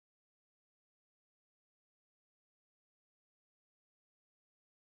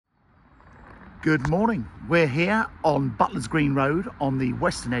Good morning. We're here on Butlers Green Road on the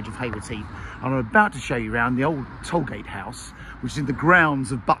western edge of Haywards Heath, and I'm about to show you around the old tollgate house, which is in the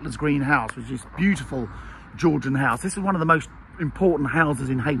grounds of Butlers Green House, which is this beautiful Georgian house. This is one of the most important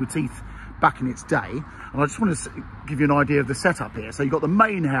houses in Haywards Heath back in its day, and I just want to give you an idea of the setup here. So you've got the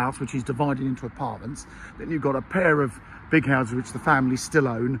main house, which is divided into apartments, then you've got a pair of big houses which the family still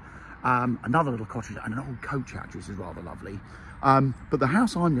own, another little cottage and an old coach house, which is rather lovely. But the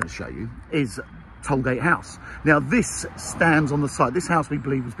house I'm going to show you is Tollgate House. Now this stands on the site, this house we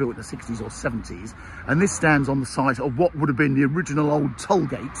believe was built in the 60s or 70s, and this stands on the site of what would have been the original old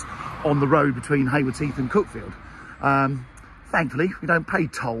tollgate on the road between Haywards Heath and Cookfield. Thankfully we don't pay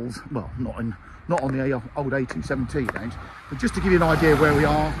tolls, well not on the old A270 range, but just to give you an idea of where we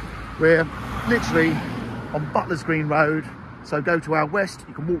are, we're literally on Butlers Green Road. So go to our west,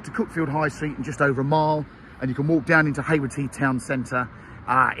 you can walk to Cookfield High Street in just over a mile, and you can walk down into Haywards Heath Town Centre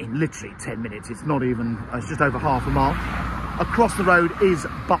in literally 10 minutes. It's not even, it's just over half a mile. Across the road is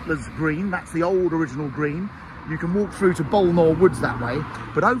Butlers Green. That's the old original green. You can walk through to Bolnor Woods that way.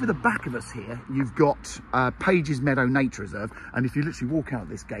 But over the back of us here, you've got Pages Meadow Nature Reserve. And if you literally walk out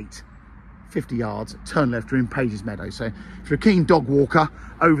this gate, 50 yards, turn left, you're in Pages Meadow. So if you're a keen dog walker,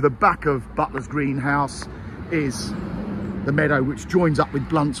 over the back of Butlers Green House is the meadow, which joins up with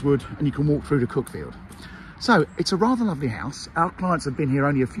Bluntswood, and you can walk through to Cookfield. So it's a rather lovely house. Our clients have been here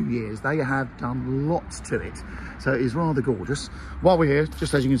only a few years. They have done lots to it. So it is rather gorgeous. While we're here,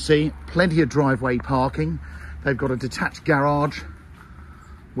 just as you can see, plenty of driveway parking. They've got a detached garage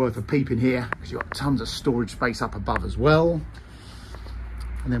worth a peep in here, because you've got tons of storage space up above as well.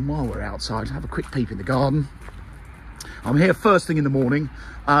 And then while we're outside, have a quick peep in the garden. I'm here first thing in the morning.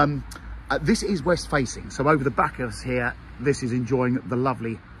 This is west facing. So over the back of us here, this is enjoying the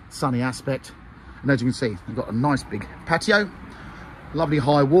lovely sunny aspect. And as you can see, we've got a nice big patio, lovely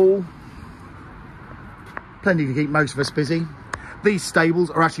high wall, plenty to keep most of us busy. These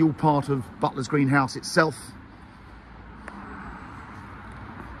stables are actually all part of Butlers Green House itself.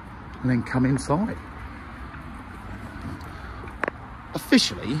 And then come inside.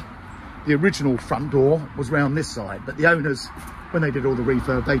 Officially, the original front door was round this side, but the owners, when they did all the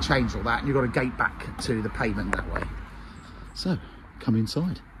refurb, they changed all that, and you've got a gate back to the pavement that way. So, come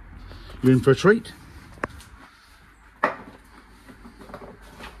inside. You're in for a treat.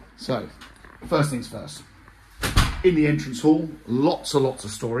 So, first things first. In the entrance hall, lots and lots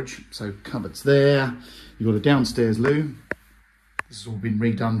of storage. So, cupboards there. You've got a downstairs loo. This has all been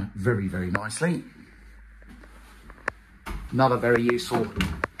redone very, very nicely. Another very useful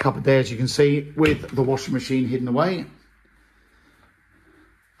cupboard there, as you can see, with the washing machine hidden away.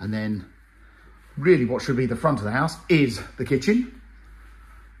 And then, really what should be the front of the house is the kitchen.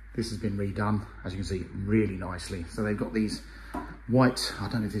 This has been redone, as you can see, really nicely. So they've got these white, I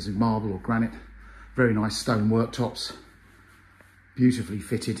don't know if this is marble or granite, very nice stone worktops, beautifully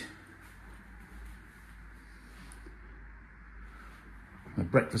fitted. A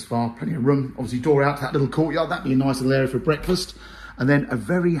breakfast bar, plenty of room, obviously door out to that little courtyard, that'd be a nice little area for breakfast. And then a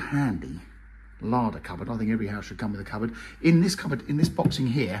very handy larder cupboard. I think every house should come with a cupboard. In this cupboard, in this boxing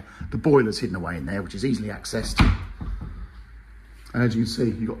here, the boiler's hidden away in there, which is easily accessed. And as you can see,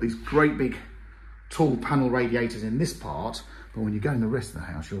 you've got these great big tall panel radiators in this part, but when you go in the rest of the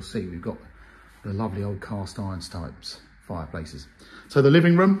house, you'll see we've got the lovely old cast iron types fireplaces. So the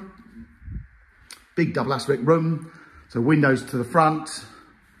living room, big double aspect room, so windows to the front.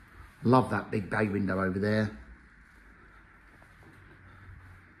 Love that big bay window over there.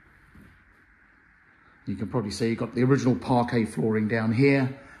 You can probably see you've got the original parquet flooring down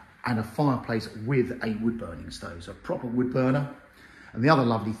here and a fireplace with a wood burning stove, so a proper wood burner. And the other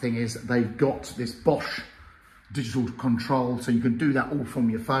lovely thing is they've got this Bosch digital control, so you can do that all from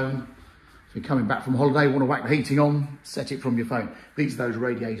your phone. If you're coming back from holiday, want to whack the heating on, set it from your phone. These are those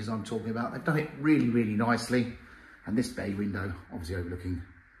radiators I'm talking about. They've done it really, really nicely. And this bay window, obviously overlooking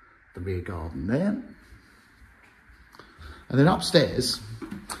the rear garden there. And then upstairs,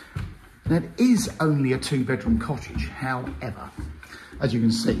 that is only a 2-bedroom cottage. However, as you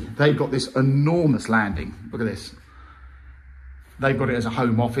can see, they've got this enormous landing. Look at this. They've got it as a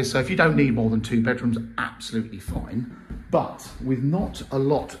home office, so if you don't need more than 2 bedrooms, absolutely fine. But with not a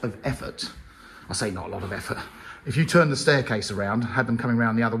lot of effort, I say not a lot of effort, if you turn the staircase around, had them coming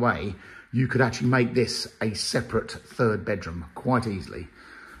around the other way, you could actually make this a separate 3rd bedroom quite easily.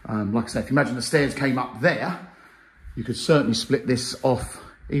 Like I said, if you imagine the stairs came up there, you could certainly split this off,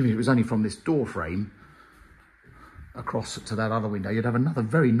 even if it was only from this door frame, across to that other window. You'd have another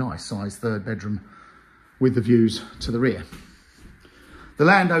very nice sized 3rd bedroom with the views to the rear. The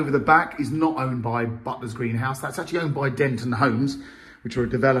land over the back is not owned by Butlers Green House. That's actually owned by Denton Homes, which are a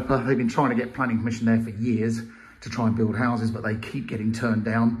developer. They've been trying to get planning permission there for years to try and build houses, but they keep getting turned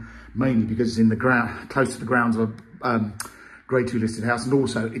down, mainly because it's in the ground, close to the grounds of a Grade 2 listed house, and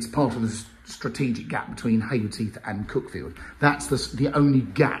also it's part of the strategic gap between Haywards Heath and Cuckfield. That's the only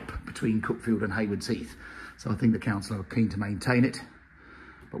gap between Cuckfield and Haywards Heath. So I think the council are keen to maintain it,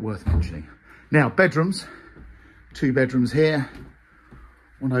 but worth mentioning. Now, bedrooms, 2 bedrooms here,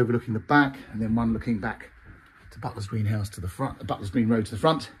 one overlooking the back, and then one looking back to Butlers Green House to the front, Butlers Green Road to the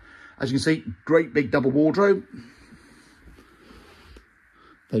front. As you can see, great big double wardrobe.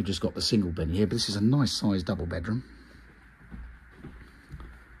 They've just got the single bed here, but this is a nice sized double bedroom.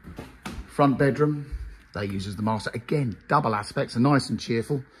 Front bedroom, they use as the master. Again, double aspects, are nice and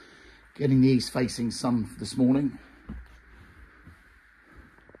cheerful. Getting the east facing sun this morning.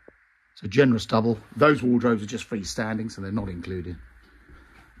 So generous double. Those wardrobes are just freestanding, so they're not included.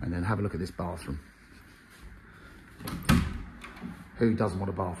 And then have a look at this bathroom. Who doesn't want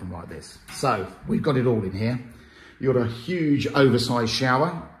a bathroom like this? So we've got it all in here. You've got a huge oversized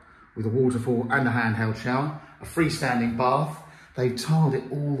shower with a waterfall and a handheld shower, a freestanding bath. They've tiled it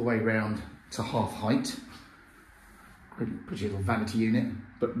all the way round to half height. Pretty little vanity unit,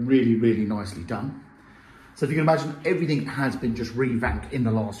 but really, really nicely done. So if you can imagine, everything has been just revamped in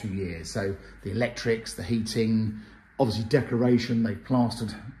the last few years. So the electrics, the heating, obviously decoration, they've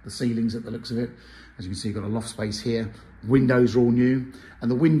plastered the ceilings at the looks of it. As you can see, you've got a loft space here. Windows are all new,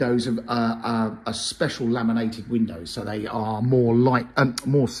 and the windows are special laminated windows, so they are more light,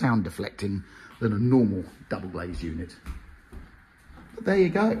 more sound deflecting than a normal double glazed unit. But there you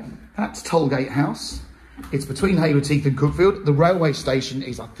go. That's Tollgate House. It's between Haywards Heath and Cuckfield. The railway station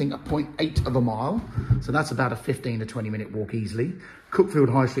is, I think, a 0.8 of a mile. So that's about a 15 to 20 minute walk easily.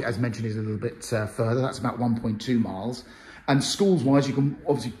 Cuckfield High Street, as mentioned, is a little bit further. That's about 1.2 miles. And schools-wise, you can,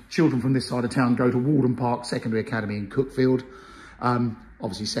 obviously, children from this side of town go to Walden Park Secondary Academy in Cuckfield.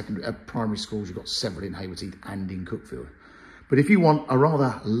 Obviously, primary schools, you've got several in Haywards Heath and in Cuckfield. But if you want a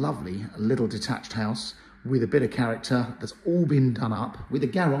rather lovely little detached house with a bit of character that's all been done up with a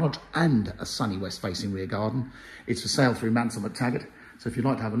garage and a sunny west-facing rear garden, it's for sale through Mansell McTaggart. So if you'd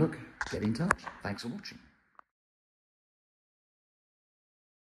like to have a look, get in touch. Thanks for watching.